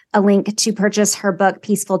link to purchase her book,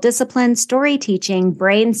 Peaceful Discipline, Story Teaching,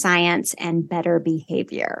 Brain Science, and Better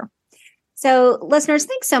Behavior. So listeners,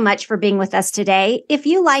 thanks so much for being with us today. If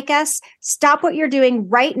you like us, stop what you're doing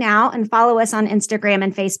right now and follow us on Instagram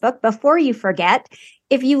and Facebook before you forget.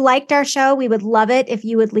 If you liked our show, we would love it if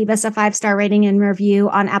you would leave us a 5-star rating and review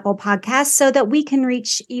on Apple Podcasts so that we can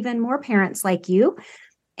reach even more parents like you.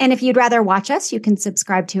 And if you'd rather watch us, you can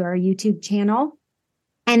subscribe to our YouTube channel.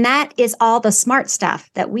 And that is all the smart stuff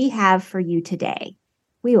that we have for you today.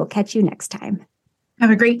 We will catch you next time. Have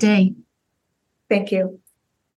a great day. Thank you.